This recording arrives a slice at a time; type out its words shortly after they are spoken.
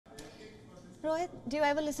Rohit, do you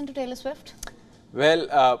ever listen to Taylor Swift?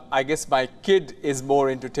 Well, I guess my kid is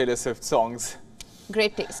more into Taylor Swift songs.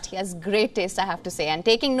 Great taste. He has great taste, I have to say. And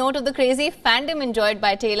taking note of the crazy fandom enjoyed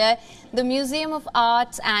by Taylor, the Museum of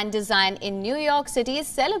Arts and Design in New York City is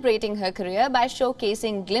celebrating her career by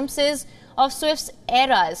showcasing glimpses of Swift's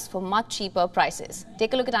eras for much cheaper prices.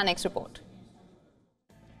 Take a look at our next report.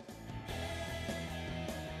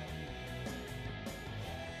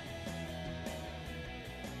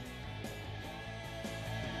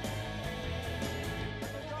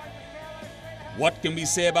 What can we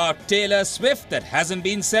say about Taylor Swift that hasn't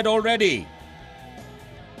been said already?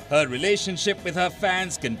 Her relationship with her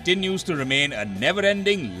fans continues to remain a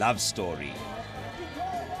never-ending love story.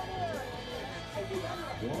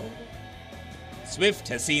 Swift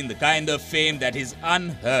has seen the kind of fame that is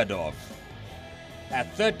unheard of.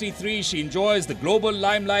 At 33, she enjoys the global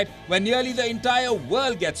limelight where nearly the entire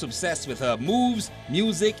world gets obsessed with her moves,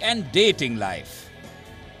 music and dating life.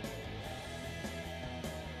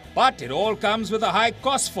 But it all comes with a high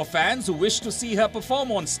cost for fans who wish to see her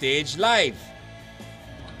perform on stage live.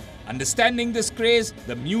 Understanding this craze,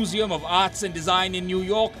 the Museum of Arts and Design in New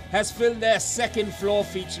York has filled their second floor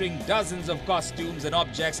featuring dozens of costumes and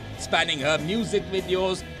objects spanning her music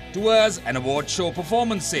videos, tours and award show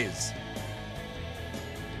performances.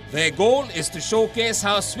 Their goal is to showcase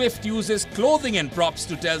how Swift uses clothing and props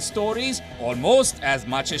to tell stories almost as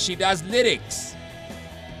much as she does lyrics.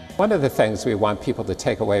 One of the things we want people to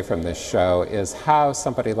take away from this show is how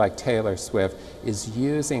somebody like Taylor Swift is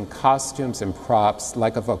using costumes and props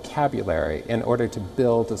like a vocabulary in order to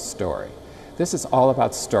build a story. This is all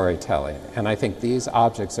about storytelling, and I think these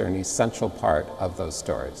objects are an essential part of those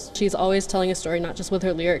stories. She's always telling a story, not just with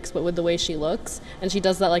her lyrics, but with the way she looks. And she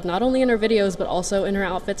does that like not only in her videos, but also in her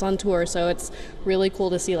outfits on tour. So it's really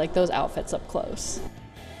cool to see like those outfits up close.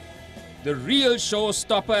 The real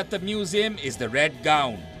showstopper at the museum is the red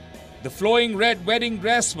gown. The flowing red wedding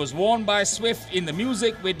dress was worn by Swift in the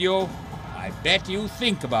music video, I Bet You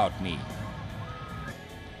Think About Me.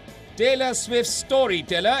 Taylor Swift's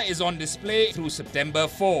Storyteller is on display through September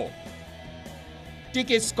 4.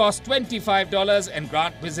 Tickets cost $25 and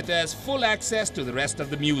grant visitors full access to the rest of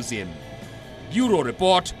the museum. Bureau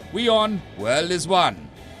Report, WION World is One.